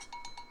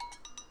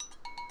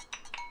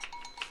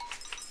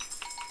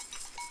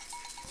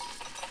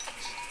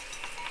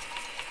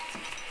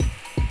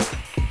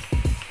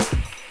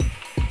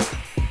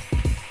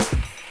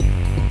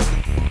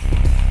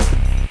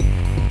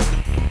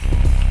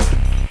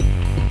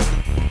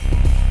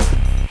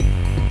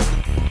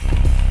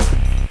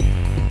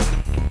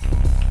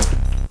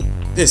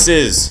This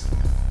is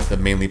the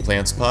Mainly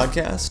Plants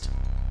Podcast.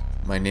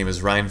 My name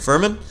is Ryan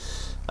Furman.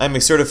 I'm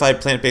a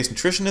certified plant-based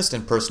nutritionist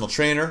and personal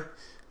trainer.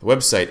 The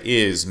website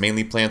is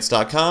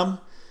mainlyplants.com.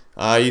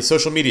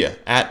 Social media,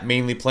 at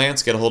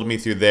mainlyplants. Get a hold of me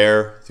through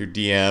there, through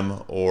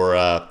DM or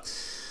the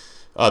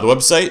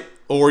website.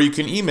 Or you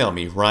can email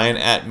me,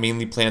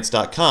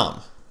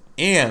 ryan@mainlyplants.com.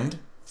 And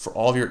for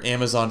all of your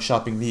Amazon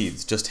shopping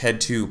needs, just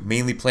head to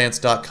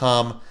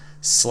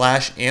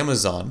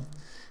mainlyplants.com/Amazon.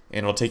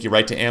 And it'll take you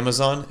right to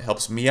Amazon. It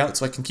helps me out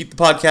so I can keep the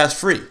podcast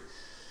free.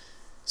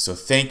 So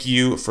thank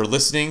you for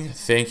listening.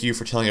 Thank you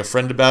for telling a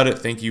friend about it.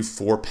 Thank you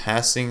for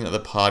passing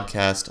the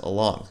podcast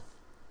along.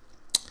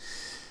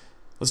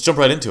 Let's jump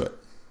right into it.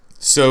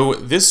 So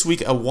this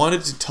week I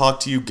wanted to talk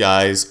to you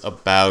guys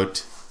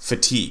about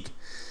fatigue.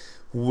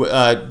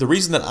 The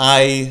reason that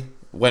I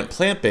went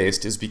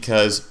plant-based is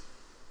because,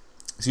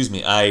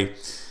 I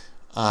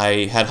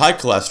had high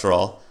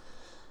cholesterol.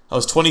 I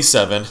was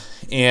 27,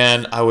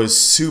 and I was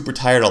super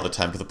tired all the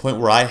time to the point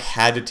where I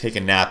had to take a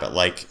nap at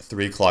like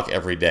 3 o'clock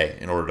every day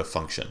in order to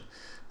function.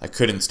 I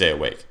couldn't stay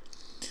awake.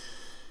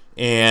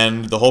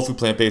 And the whole food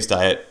plant-based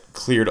diet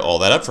cleared all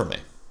that up for me.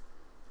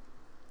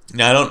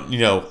 Now, I don't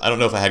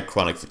know if I had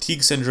chronic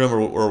fatigue syndrome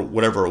or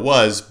whatever it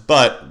was,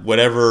 but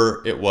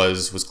whatever it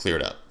was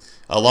cleared up,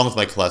 along with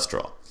my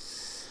cholesterol.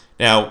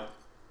 Now,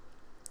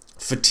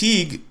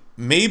 fatigue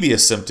may be a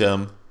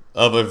symptom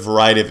of a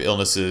variety of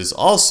illnesses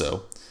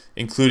also,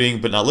 including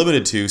but not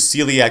limited to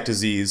celiac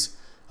disease,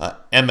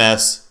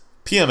 MS,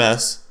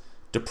 PMS,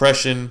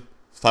 depression,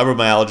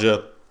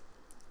 fibromyalgia,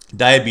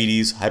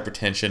 diabetes,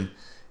 hypertension,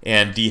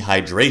 and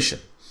dehydration.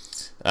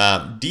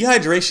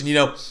 Dehydration,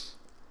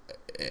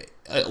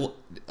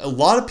 a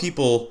lot of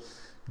people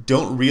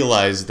don't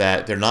realize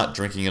that they're not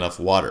drinking enough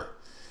water.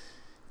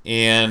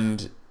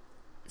 And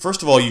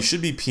first of all, you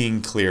should be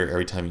peeing clear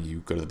every time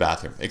you go to the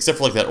bathroom, except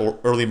for like that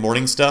early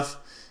morning stuff.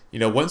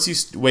 Once you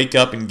wake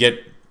up and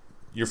get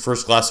your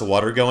first glass of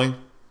water going,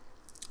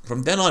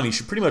 from then on you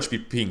should pretty much be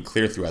peeing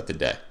clear throughout the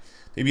day.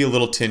 Maybe a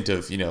little tint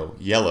of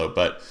yellow,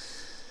 but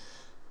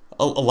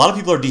a lot of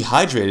people are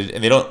dehydrated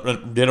and they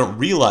don't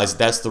realize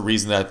that's the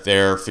reason that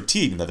they're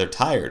fatigued and that they're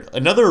tired.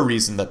 Another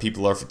reason that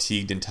people are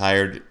fatigued and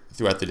tired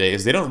throughout the day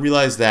is they don't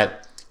realize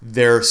that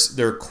their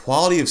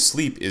quality of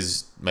sleep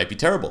might be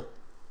terrible.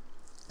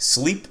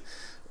 Sleep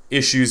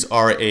issues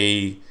are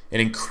an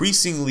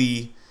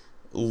increasingly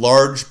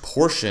large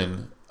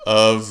portion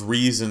of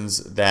reasons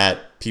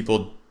that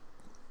people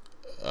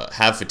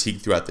have fatigue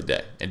throughout the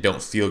day and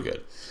don't feel good.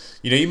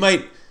 You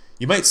might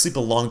sleep a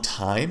long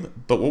time,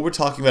 but what we're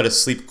talking about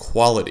is sleep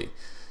quality.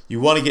 You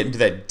want to get into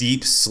that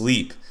deep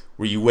sleep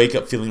where you wake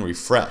up feeling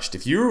refreshed.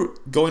 If you're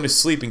going to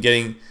sleep and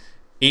getting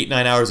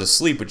 8-9 hours of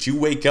sleep, but you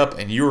wake up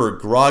and you're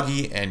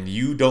groggy and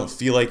you don't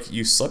feel like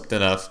you slept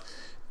enough,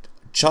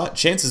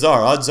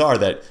 odds are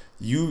that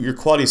your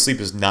quality of sleep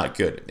is not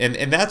good.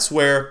 And that's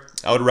where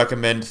I would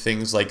recommend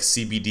things like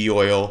CBD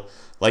oil,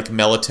 like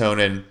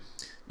melatonin,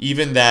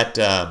 even that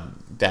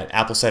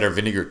apple cider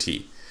vinegar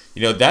tea.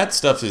 That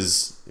stuff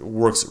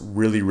works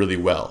really, really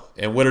well.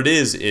 And what it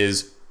is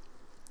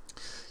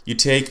you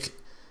take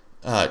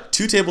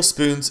 2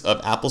 tablespoons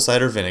of apple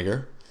cider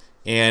vinegar,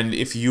 and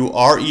if you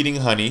are eating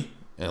honey,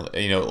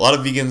 a lot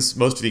of vegans,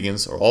 most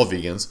vegans, or all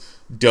vegans,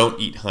 don't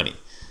eat honey.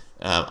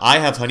 I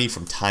have honey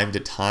from time to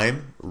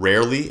time,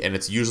 rarely, and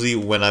it's usually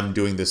when I'm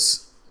doing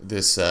this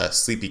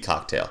sleepy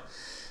cocktail.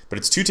 But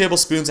it's 2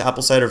 tablespoons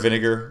apple cider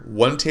vinegar,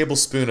 1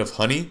 tablespoon of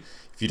honey.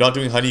 If you're not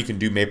doing honey, you can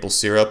do maple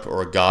syrup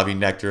or agave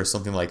nectar or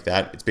something like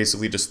that. It's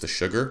basically just the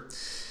sugar.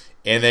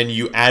 And then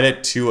you add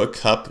it to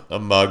a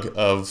mug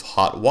of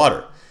hot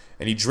water.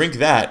 And you drink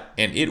that,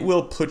 and it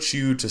will put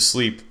you to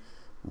sleep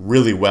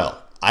really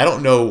well. I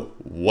don't know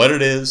what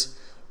it is,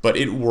 but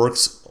it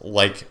works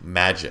like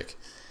magic.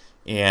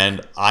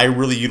 And I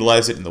really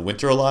utilize it in the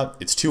winter a lot.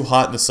 It's too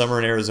hot in the summer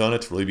in Arizona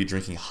to really be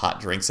drinking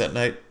hot drinks at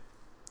night.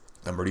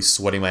 I'm already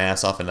sweating my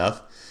ass off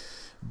enough.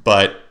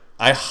 But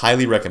I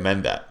highly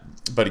recommend that.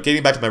 But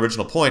getting back to my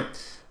original point,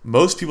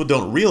 most people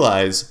don't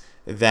realize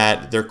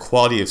that their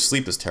quality of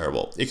sleep is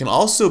terrible. It can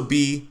also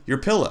be your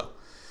pillow.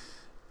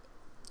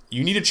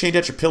 You need to change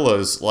out your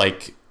pillows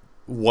like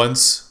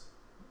once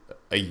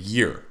a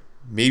year,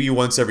 maybe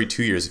once every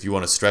 2 years if you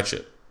want to stretch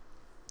it.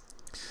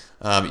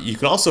 You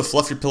can also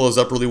fluff your pillows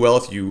up really well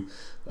if you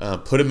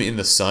put them in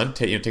the sun.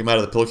 Take them out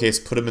of the pillowcase,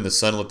 put them in the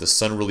sun, let the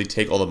sun really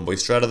take all the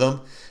moisture out of them.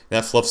 And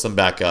that fluffs them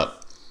back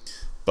up.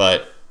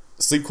 But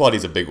sleep quality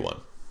is a big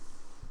one.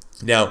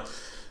 Now,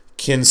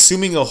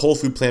 consuming a whole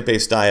food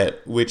plant-based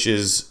diet, which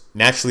is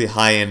naturally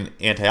high in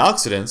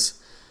antioxidants,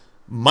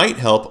 might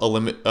help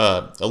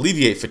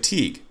alleviate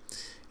fatigue.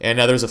 And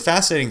now there's a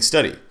fascinating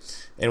study,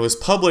 and it was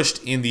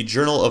published in the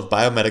Journal of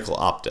Biomedical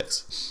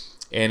Optics.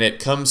 And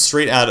it comes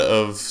straight out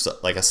of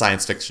like a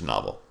science fiction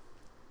novel.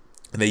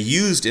 And they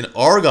used an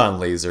argon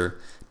laser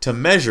to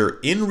measure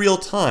in real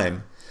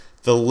time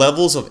the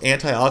levels of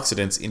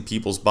antioxidants in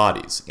people's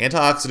bodies.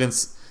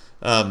 Antioxidants,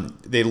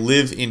 they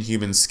live in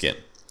human skin.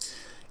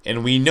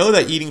 And we know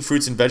that eating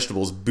fruits and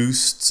vegetables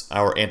boosts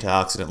our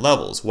antioxidant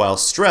levels, while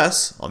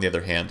stress, on the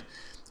other hand,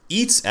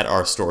 eats at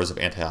our stores of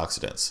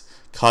antioxidants,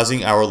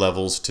 causing our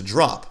levels to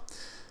drop.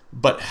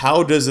 But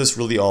how does this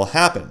really all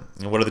happen?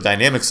 And what are the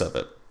dynamics of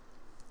it?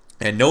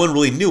 And no one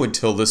really knew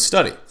until this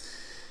study.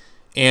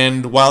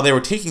 And while they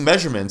were taking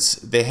measurements,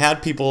 they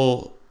had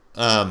people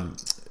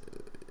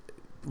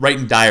write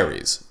in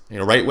diaries,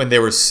 right when they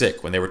were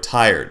sick, when they were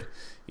tired,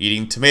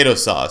 eating tomato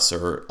sauce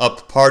or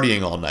up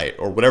partying all night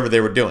or whatever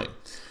they were doing.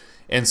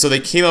 And so they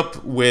came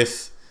up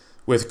with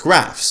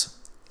graphs.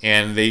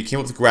 And they came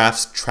up with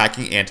graphs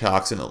tracking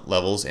antioxidant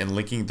levels and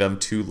linking them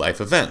to life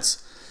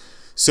events.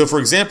 So, for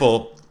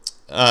example,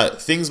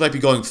 things might be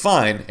going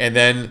fine, and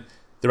then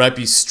there might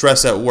be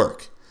stress at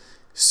work.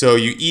 So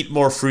you eat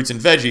more fruits and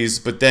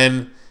veggies, but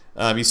then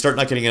you start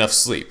not getting enough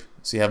sleep.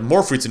 So you have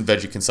more fruits and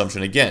veggie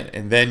consumption again,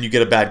 and then you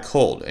get a bad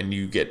cold, and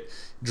you get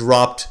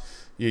dropped.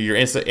 Your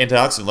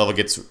antioxidant level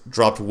gets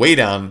dropped way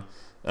down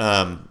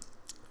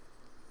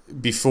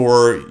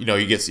before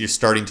you're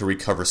starting to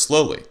recover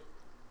slowly.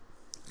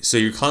 So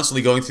you're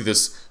constantly going through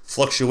this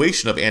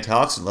fluctuation of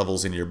antioxidant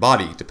levels in your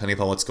body, depending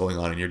upon what's going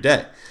on in your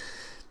day.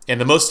 And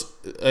the most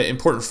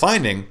important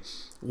finding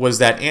was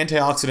that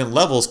antioxidant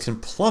levels can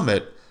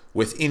plummet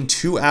within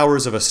 2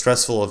 hours of a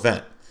stressful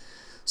event.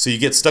 So you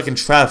get stuck in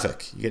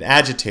traffic, you get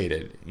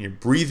agitated, you're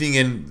breathing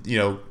in,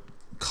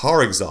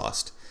 car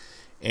exhaust,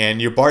 and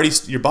your body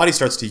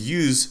starts to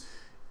use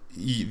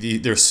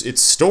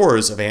its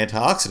stores of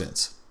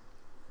antioxidants.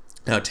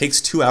 Now it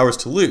takes 2 hours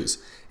to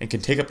lose, and can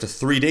take up to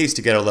 3 days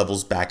to get our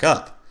levels back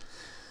up.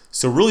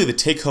 So really the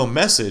take-home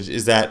message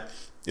is that,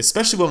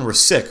 especially when we're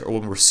sick or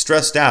when we're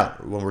stressed out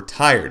or when we're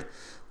tired,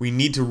 we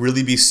need to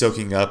really be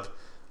soaking up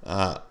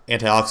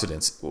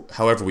antioxidants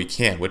however we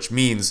can, which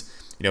means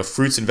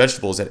fruits and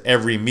vegetables at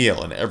every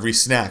meal and every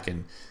snack,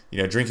 and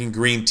drinking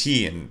green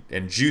tea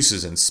and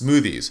juices and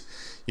smoothies.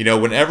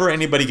 Whenever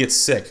anybody gets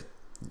sick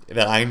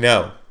that I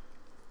know,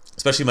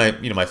 especially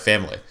my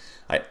family,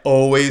 I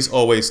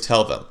always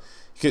tell them.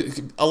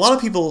 A lot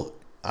of people,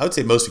 I would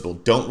say most people,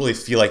 don't really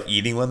feel like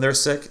eating when they're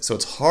sick, so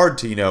it's hard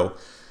to,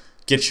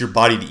 get your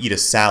body to eat a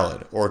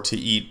salad or to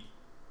eat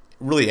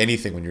really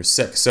anything when you're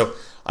sick. So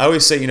I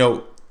always say,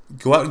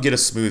 go out and get a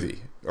smoothie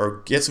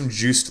or get some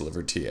juice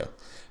delivered to you.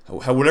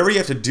 Whatever you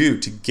have to do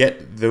to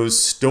get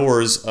those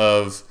stores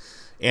of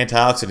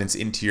antioxidants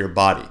into your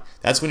body.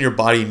 That's when your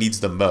body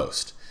needs them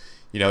most.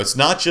 It's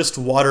not just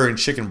water and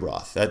chicken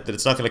broth. That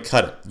it's not going to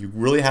cut it. You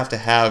really have to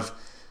have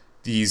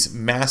these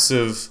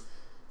massive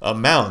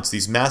amounts,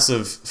 these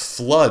massive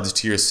floods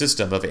to your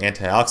system of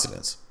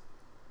antioxidants.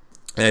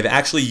 And I've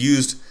actually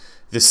used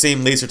the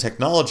same laser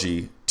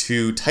technology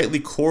to tightly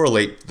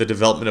correlate the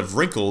development of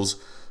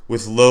wrinkles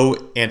with low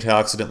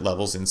antioxidant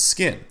levels in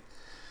skin.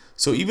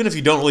 So even if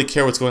you don't really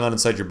care what's going on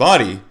inside your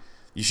body,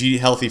 you should eat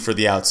healthy for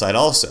the outside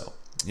also.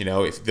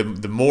 If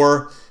the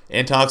more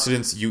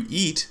antioxidants you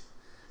eat,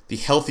 the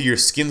healthier your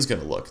skin's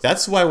going to look.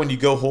 That's why when you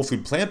go whole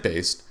food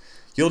plant-based,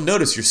 you'll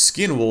notice your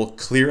skin will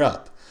clear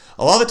up.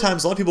 A lot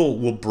of people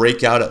will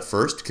break out at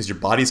first because your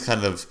body's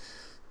kind of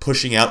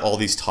pushing out all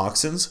these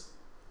toxins.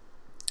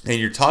 And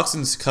your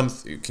toxins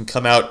can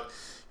come out,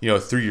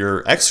 through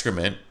your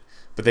excrement,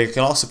 but they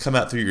can also come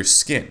out through your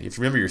skin. You have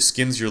to remember your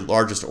skin's your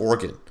largest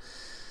organ.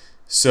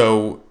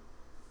 So,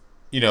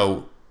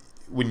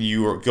 when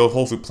you go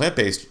whole food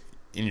plant-based,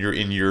 in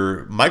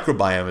your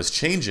microbiome is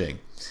changing,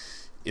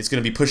 it's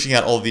going to be pushing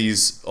out all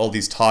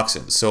these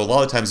toxins. So a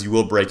lot of times you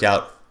will break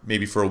out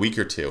maybe for a week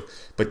or two,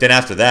 but then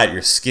after that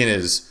your skin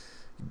is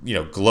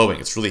glowing.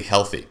 It's really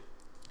healthy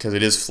because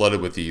it is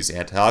flooded with these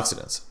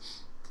antioxidants.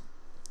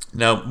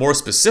 Now, more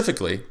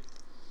specifically,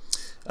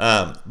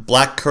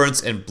 black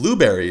currants and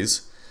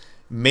blueberries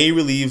may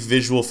relieve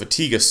visual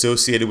fatigue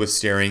associated with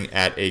staring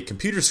at a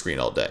computer screen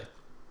all day.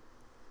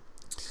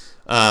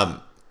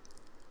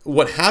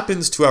 What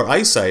happens to our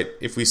eyesight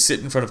if we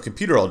sit in front of a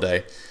computer all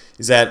day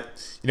is that,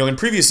 in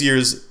previous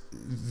years,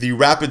 the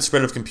rapid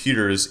spread of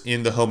computers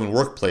in the home and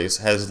workplace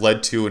has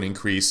led to an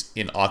increase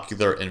in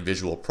ocular and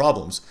visual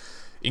problems,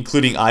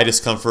 including eye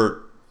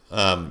discomfort,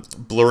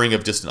 blurring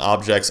of distant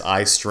objects,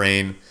 eye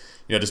strain,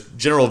 just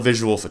general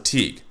visual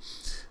fatigue.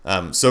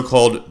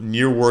 So-called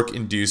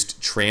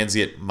near-work-induced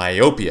transient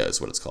myopia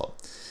is what it's called.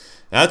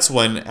 That's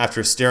when,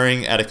 after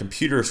staring at a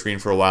computer screen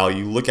for a while,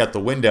 you look out the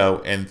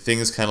window and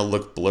things kind of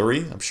look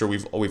blurry. I'm sure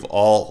we've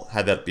all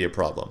had that be a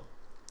problem.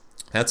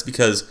 That's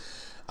because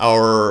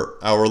our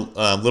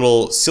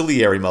little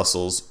ciliary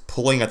muscles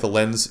pulling at the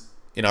lens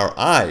in our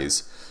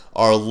eyes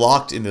are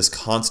locked in this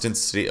constant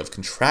state of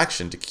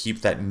contraction to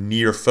keep that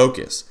near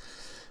focus.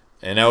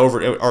 And now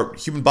our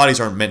human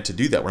bodies aren't meant to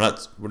do that.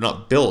 We're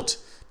not built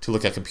to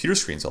look at computer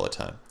screens all the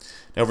time.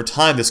 Now, over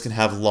time, this can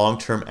have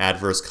long-term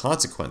adverse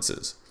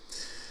consequences.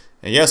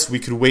 And yes, we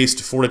could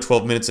waste 4 to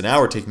 12 minutes an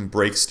hour taking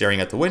breaks staring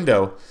at the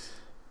window,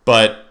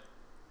 but,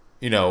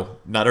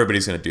 not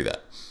everybody's going to do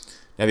that.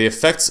 Now, the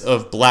effects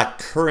of black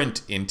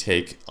currant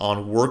intake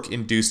on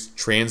work-induced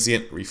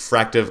transient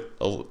refractive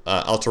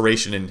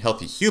alteration in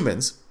healthy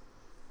humans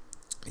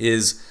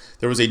is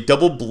there was a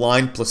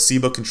double-blind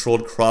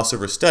placebo-controlled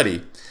crossover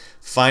study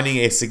finding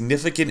a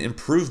significant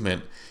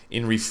improvement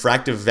in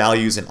refractive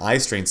values and eye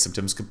strain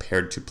symptoms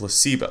compared to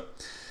placebo.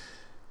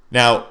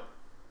 Now,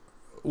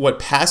 what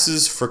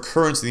passes for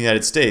currants in the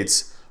United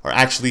States are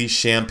actually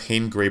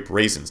champagne grape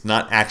raisins,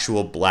 not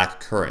actual black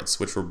currants,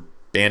 which were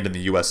banned in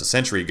the U.S. a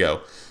century ago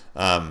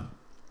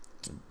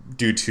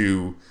due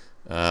to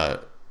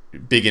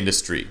big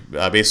industry,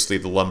 basically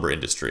the lumber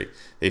industry.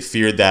 They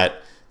feared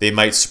that they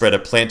might spread a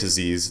plant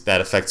disease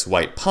that affects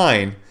white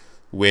pine,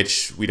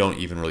 which we don't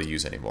even really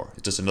use anymore.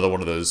 It's just another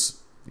one of those,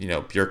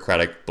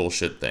 bureaucratic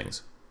bullshit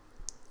things.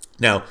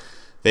 Now,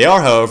 they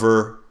are,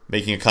 however,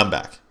 making a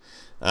comeback.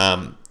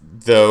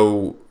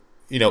 Though,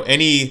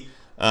 any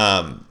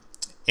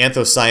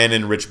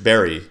anthocyanin-rich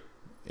berry,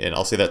 and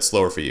I'll say that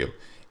slower for you,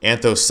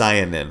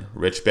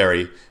 anthocyanin-rich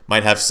berry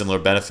might have similar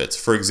benefits.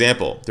 For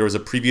example, there was a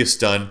previous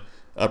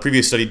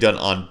study done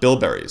on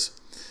bilberries,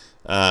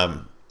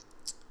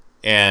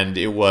 and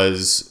it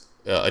was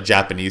a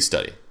Japanese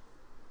study.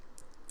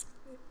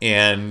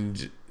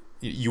 And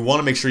you want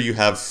to make sure you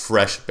have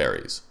fresh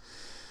berries.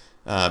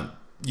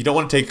 You don't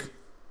want to take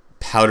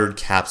powdered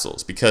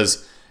capsules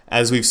because,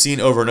 as we've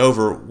seen over and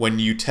over, when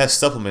you test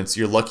supplements,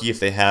 you're lucky if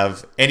they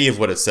have any of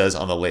what it says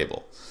on the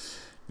label.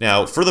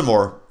 Now,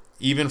 furthermore,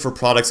 even for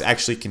products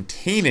actually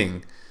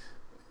containing,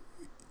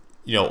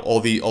 all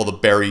the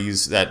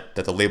berries that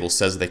the label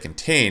says they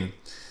contain,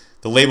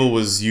 the label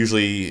was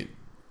usually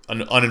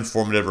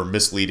uninformative or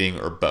misleading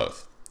or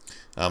both.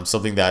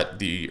 Something that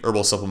the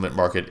herbal supplement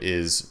market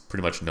is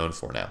pretty much known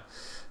for now.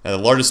 Now,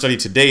 the largest study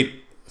to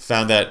date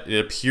found that it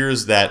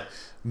appears that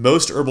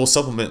most herbal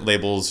supplement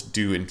labels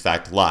do in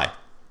fact lie.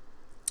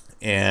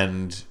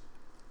 And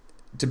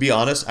to be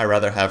honest, I'd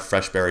rather have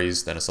fresh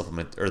berries than a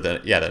supplement,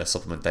 than a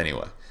supplement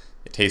anyway.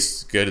 It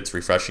tastes good, it's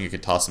refreshing, you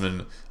can toss them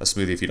in a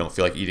smoothie if you don't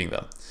feel like eating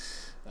them.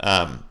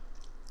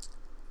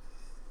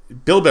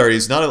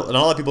 Bilberries, not a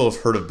lot of people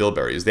have heard of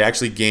bilberries. They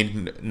actually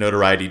gained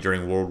notoriety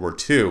during World War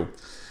II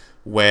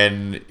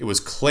when it was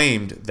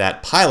claimed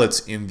that pilots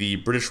in the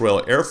British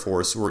Royal Air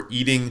Force were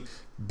eating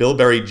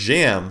bilberry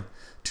jam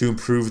to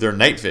improve their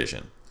night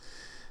vision,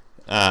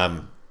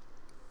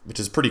 which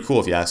is pretty cool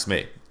if you ask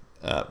me.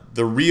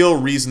 The real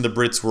reason the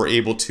Brits were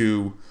able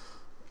to,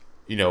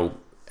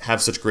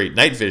 have such great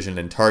night vision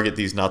and target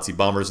these Nazi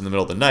bombers in the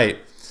middle of the night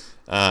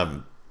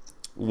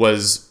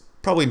was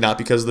probably not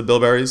because of the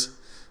bilberries,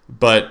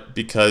 but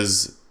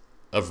because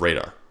of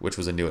radar, which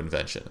was a new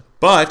invention.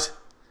 But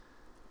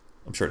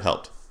I'm sure it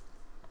helped.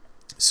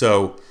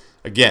 So,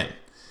 again,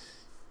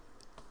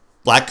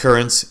 black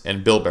currants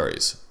and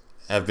bilberries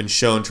have been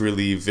shown to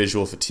relieve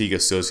visual fatigue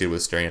associated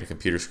with staring at a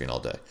computer screen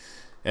all day.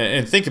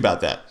 And think about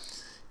that.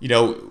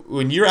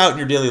 When you're out in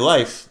your daily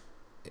life,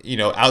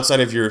 outside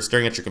of your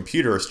staring at your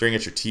computer or staring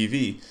at your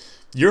TV,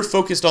 you're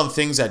focused on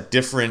things at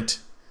different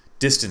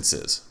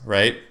distances,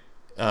 right?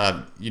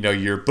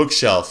 Your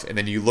bookshelf, and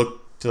then you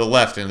look to the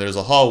left and there's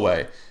a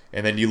hallway,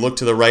 and then you look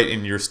to the right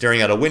and you're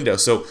staring out a window.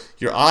 So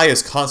your eye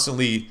is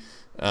constantly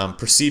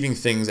perceiving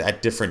things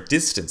at different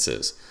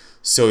distances.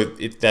 So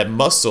that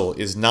muscle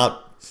is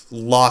not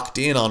locked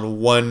in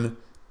on one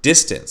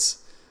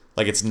distance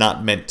like it's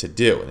not meant to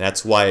do. And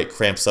that's why it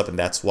cramps up, and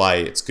that's why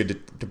it's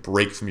good to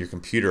break from your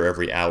computer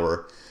every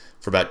hour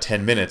for about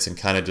 10 minutes and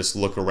kind of just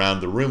look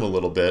around the room a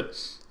little bit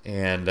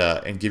and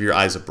give your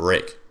eyes a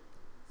break.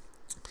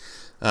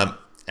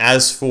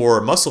 As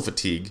for muscle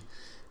fatigue,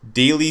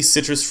 daily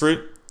citrus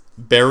fruit,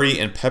 berry,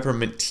 and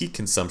peppermint tea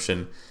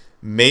consumption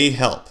may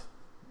help.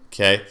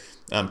 Okay,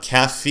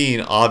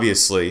 caffeine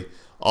obviously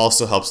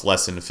also helps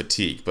lessen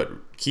fatigue, but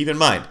keep in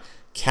mind,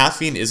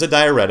 caffeine is a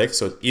diuretic,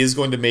 so it is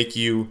going to make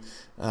you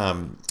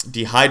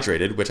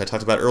dehydrated, which I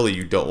talked about earlier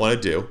you don't want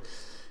to do,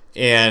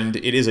 and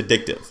it is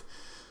addictive.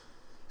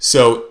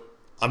 So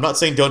I'm not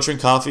saying don't drink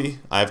coffee.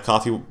 I have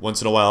coffee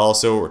once in a while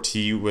also, or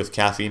tea with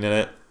caffeine in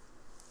it.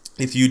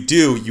 If you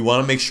do, you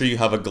want to make sure you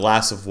have a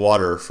glass of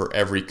water for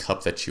every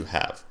cup that you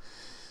have.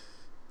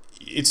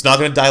 It's not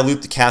going to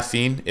dilute the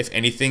caffeine. If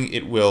anything,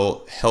 it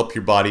will help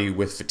your body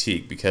with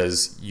fatigue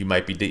because you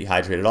might be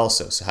dehydrated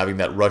also. So having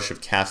that rush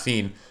of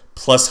caffeine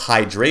plus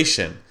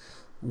hydration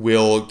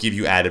will give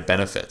you added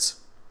benefits.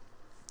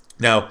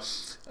 Now,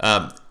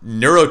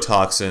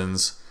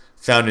 neurotoxins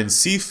found in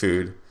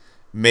seafood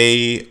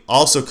may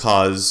also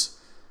cause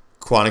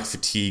chronic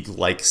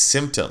fatigue-like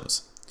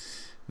symptoms.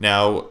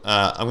 Now,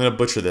 I'm going to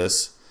butcher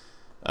this,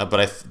 but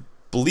I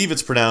believe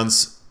it's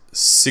pronounced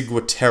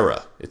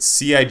ciguatera.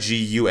 It's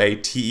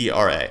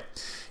Ciguatera.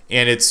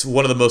 And it's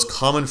one of the most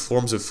common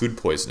forms of food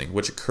poisoning,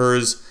 which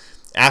occurs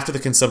after the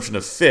consumption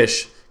of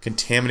fish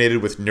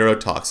contaminated with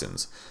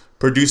neurotoxins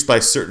produced by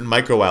certain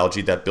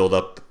microalgae that build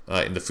up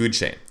in the food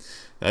chain.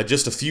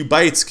 Just a few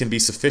bites can be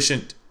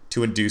sufficient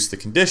to induce the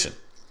condition.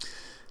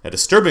 Now,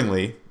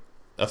 disturbingly,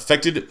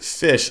 affected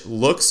fish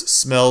looks,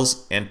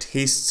 smells, and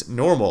tastes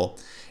normal,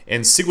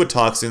 and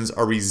ciguatoxins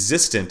are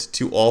resistant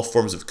to all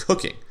forms of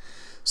cooking.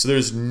 So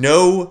there's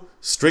no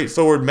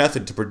straightforward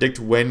method to predict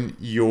when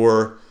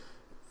your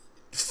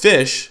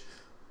fish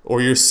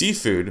or your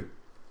seafood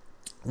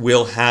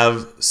will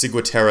have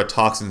ciguatera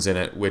toxins in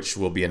it, which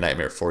will be a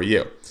nightmare for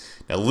you.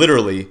 Now,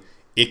 literally,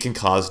 it can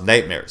cause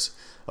nightmares.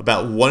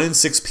 about 1 in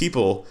 6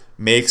 people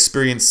may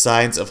experience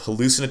signs of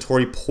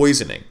hallucinatory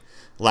poisoning,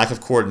 lack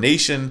of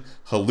coordination,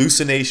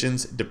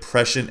 hallucinations,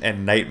 depression,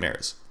 and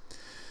nightmares.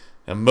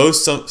 And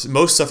most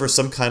suffer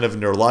some kind of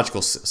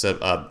neurological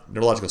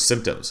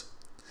symptoms: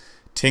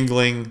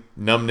 tingling,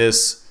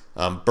 numbness,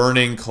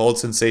 burning, cold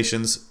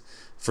sensations.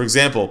 For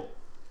example,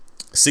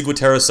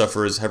 Ciguatera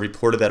sufferers have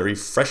reported that a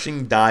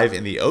refreshing dive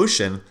in the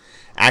ocean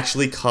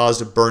actually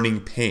caused burning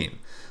pain,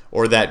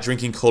 or that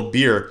drinking cold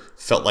beer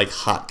felt like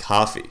hot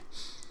coffee.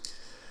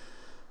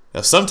 Now,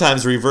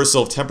 sometimes a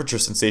reversal of temperature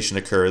sensation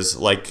occurs,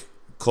 like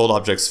cold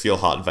objects feel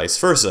hot and vice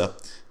versa.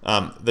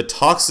 The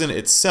toxin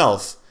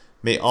itself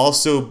may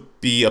also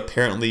be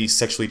apparently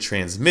sexually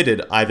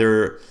transmitted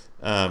either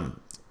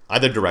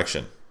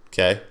direction,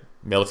 okay?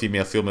 Male to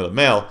female, female to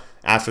male,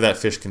 after that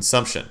fish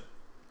consumption.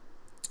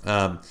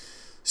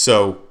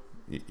 So,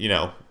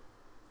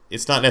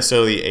 it's not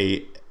necessarily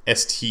a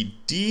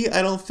STD,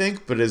 I don't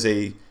think, but is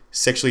a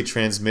sexually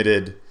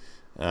transmitted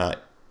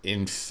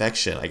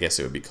infection, I guess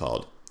it would be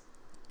called.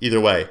 Either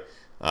way,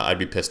 I'd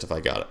be pissed if I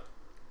got it.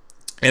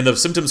 And the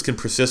symptoms can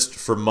persist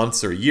for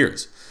months or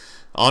years.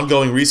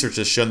 Ongoing research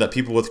has shown that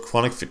people with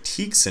chronic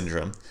fatigue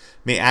syndrome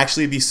may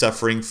actually be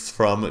suffering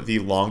from the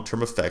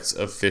long-term effects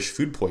of fish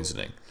food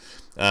poisoning.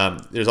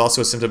 There's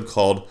also a symptom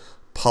called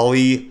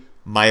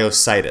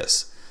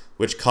polymyositis,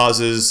 which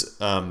causes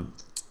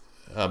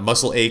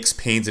muscle aches,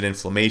 pains, and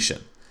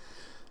inflammation.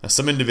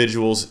 Some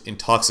individuals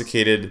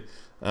intoxicated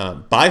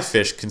by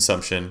fish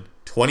consumption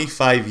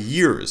 25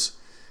 years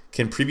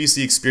can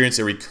previously experience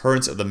a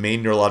recurrence of the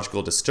main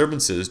neurological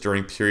disturbances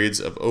during periods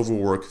of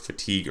overwork,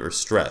 fatigue, or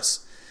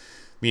stress,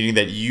 meaning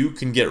that you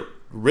can get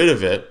rid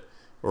of it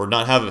or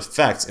not have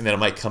effects, and then it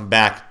might come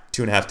back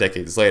 2.5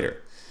 decades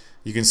later.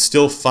 You can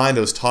still find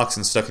those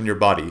toxins stuck in your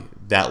body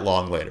that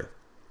long later.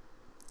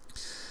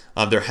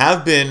 There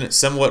have been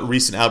somewhat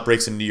recent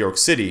outbreaks in New York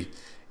City,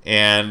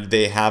 and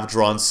they have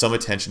drawn some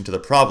attention to the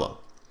problem.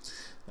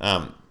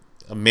 A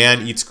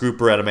man eats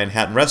grouper at a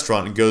Manhattan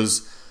restaurant and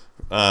goes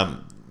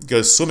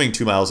swimming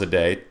 2 miles a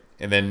day,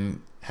 and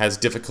then has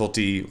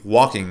difficulty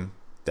walking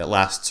that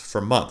lasts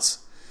for months.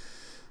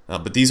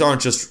 But these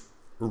aren't just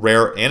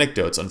rare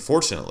anecdotes,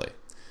 unfortunately.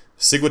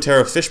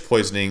 Ciguatera fish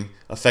poisoning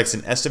affects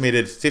an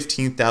estimated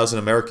 15,000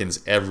 Americans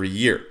every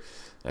year,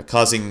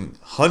 causing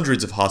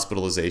hundreds of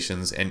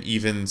hospitalizations and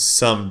even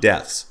some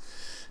deaths.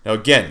 Now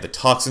again, the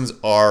toxins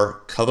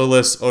are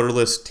colorless,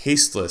 odorless,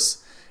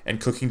 tasteless,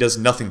 and cooking does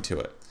nothing to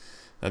it.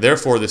 Now,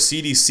 therefore, the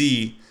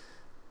CDC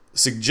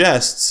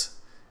suggests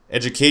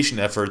education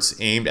efforts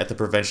aimed at the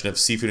prevention of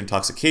seafood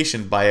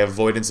intoxication by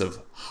avoidance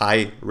of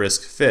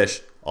high-risk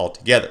fish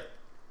altogether.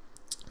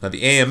 Now,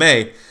 the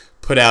AMA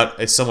put out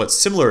a somewhat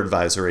similar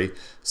advisory,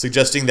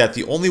 suggesting that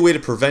the only way to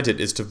prevent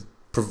it is to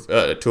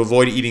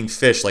avoid eating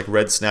fish like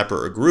red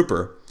snapper or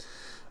grouper.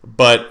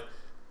 But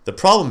the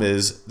problem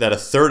is that a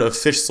third of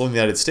fish sold in the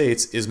United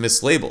States is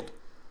mislabeled,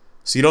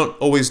 so you don't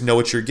always know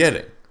what you're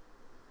getting,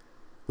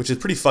 which is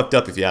pretty fucked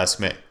up if you ask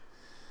me.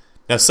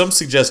 Now, some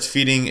suggest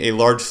feeding a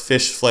large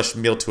fish flesh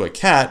meal to a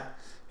cat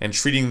and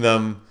treating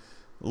them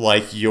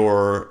like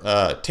your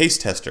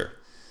taste tester.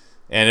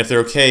 And if they're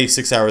okay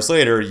 6 hours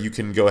later, you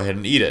can go ahead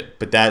and eat it.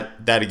 But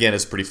that again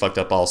is pretty fucked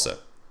up also.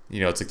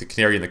 It's like the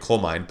canary in the coal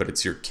mine, but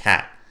it's your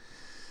cat.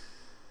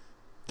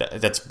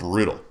 That's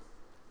brutal.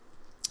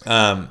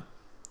 And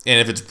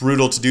if it's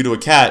brutal to do to a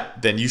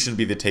cat, then you shouldn't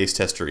be the taste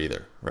tester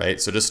either,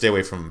 right? So just stay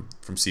away from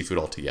seafood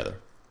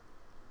altogether.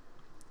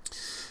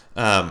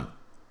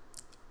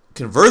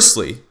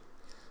 Conversely,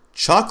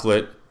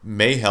 chocolate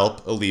may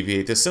help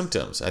alleviate the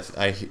symptoms.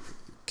 I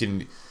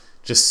can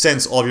just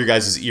sense all of your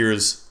guys'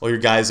 ears, all your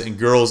guys and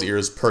girls'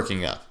 ears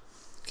perking up.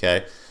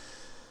 Okay?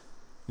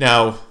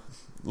 Now,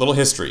 little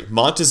history.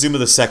 Montezuma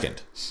II,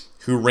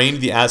 who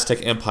reigned the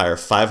Aztec Empire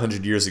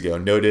 500 years ago,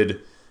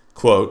 noted,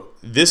 quote,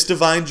 "This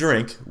divine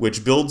drink,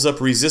 which builds up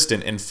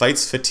resistance and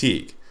fights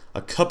fatigue,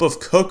 a cup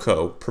of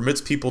cocoa permits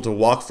people to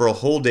walk for a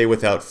whole day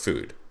without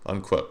food,"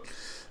 unquote.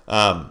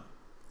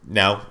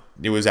 Now,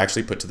 it was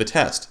actually put to the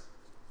test.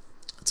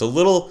 It's a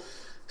little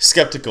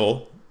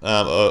skeptical,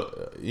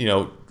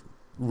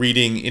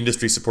 reading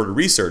industry-supported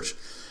research,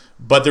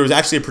 but there was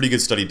actually a pretty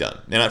good study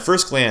done. And at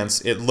first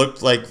glance, it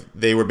looked like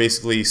they were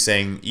basically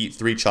saying eat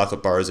 3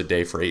 chocolate bars a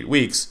day for 8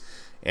 weeks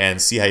and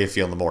see how you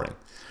feel in the morning.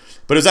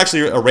 But it was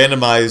actually a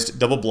randomized,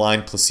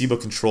 double-blind,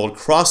 placebo-controlled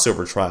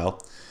crossover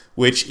trial,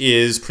 which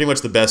is pretty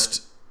much the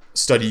best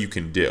study you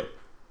can do.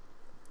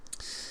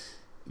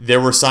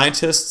 There were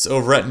scientists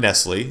over at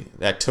Nestle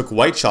that took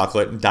white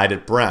chocolate and dyed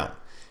it brown,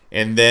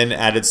 and then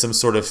added some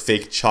sort of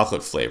fake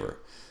chocolate flavor,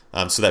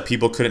 so that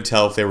people couldn't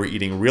tell if they were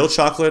eating real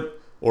chocolate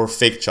or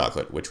fake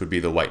chocolate, which would be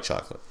the white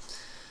chocolate.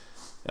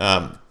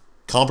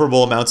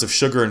 Comparable amounts of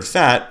sugar and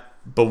fat,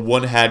 but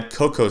one had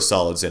cocoa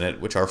solids in it,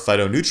 which are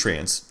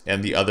phytonutrients,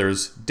 and the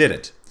others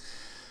didn't.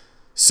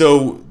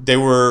 So they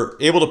were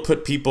able to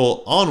put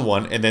people on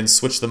one and then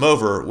switch them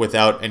over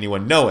without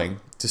anyone knowing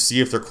to see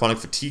if their chronic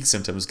fatigue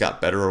symptoms got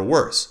better or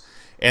worse.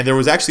 And there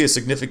was actually a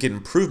significant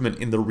improvement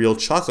in the real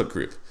chocolate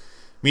group,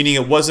 meaning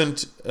it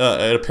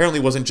apparently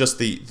wasn't just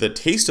the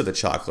taste of the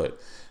chocolate,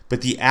 but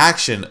the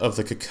action of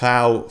the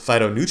cacao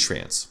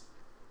phytonutrients.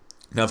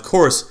 Now, of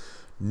course,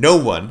 no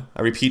one,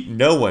 I repeat,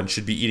 no one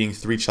should be eating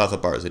 3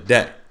 chocolate bars a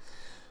day.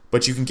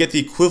 But you can get the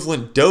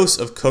equivalent dose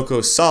of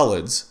cocoa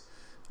solids,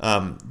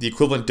 the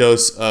equivalent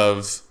dose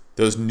of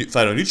those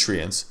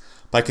phytonutrients,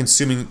 by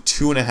consuming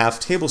 2.5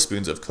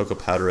 tablespoons of cocoa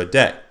powder a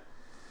day.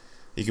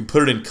 You can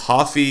put it in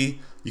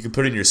coffee, you can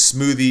put it in your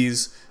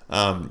smoothies,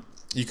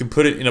 you can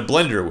put it in a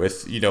blender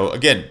with,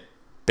 again,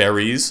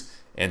 berries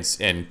and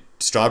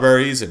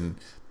strawberries and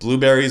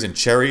blueberries and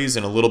cherries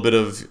and a little bit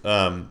of,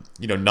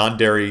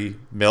 non-dairy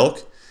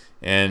milk,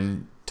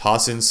 and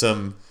toss in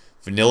some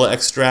vanilla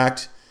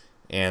extract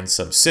and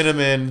some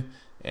cinnamon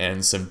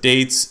and some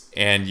dates,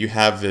 and you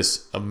have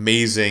this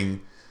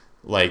amazing,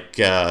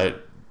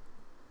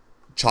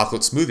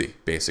 chocolate smoothie,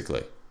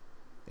 basically.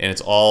 And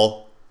it's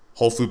all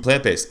whole food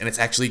plant-based, and it's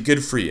actually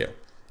good for you.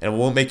 And it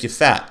won't make you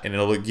fat, and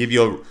it'll give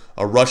you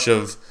a rush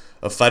of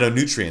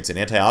phytonutrients and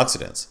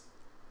antioxidants.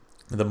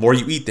 And the more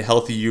you eat, the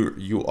healthier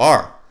you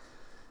are.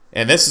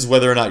 And this is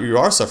whether or not you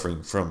are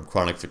suffering from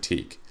chronic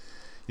fatigue.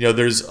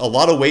 There's a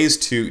lot of ways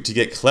to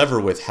get clever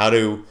with how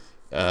to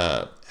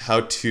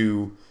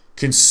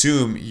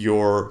consume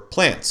your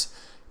plants.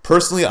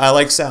 Personally, I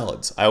like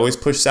salads. I always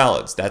push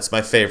salads. That's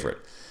my favorite.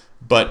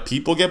 But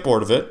people get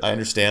bored of it. I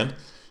understand.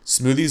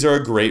 Smoothies are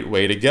a great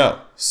way to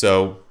go.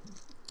 So,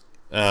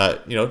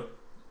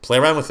 play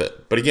around with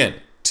it. But again,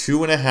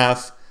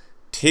 2.5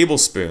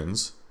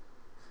 tablespoons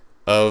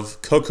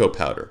of cocoa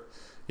powder.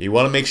 You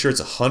want to make sure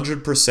it's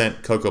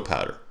 100% cocoa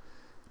powder.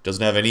 It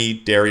doesn't have any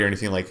dairy or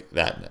anything like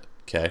that in it.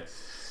 Okay.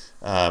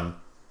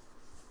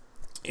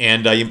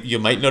 You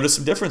might notice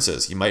some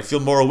differences. You might feel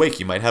more awake.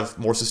 You might have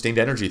more sustained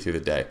energy through the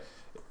day.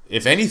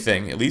 If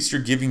anything, at least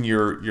you're giving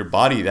your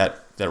body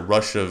that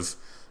rush of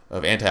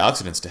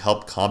antioxidants to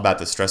help combat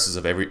the stresses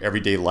of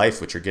everyday life,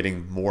 which are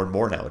getting more and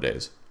more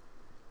nowadays.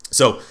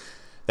 So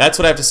that's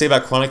what I have to say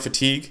about chronic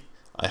fatigue.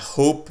 I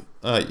hope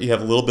you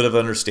have a little bit of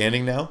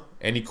understanding now.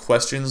 Any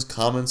questions,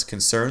 comments,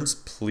 concerns,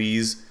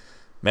 please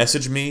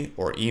message me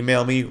or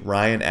email me,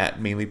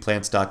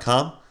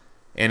 ryan@mainlyplants.com.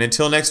 And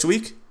until next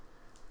week,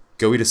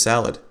 go eat a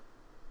salad.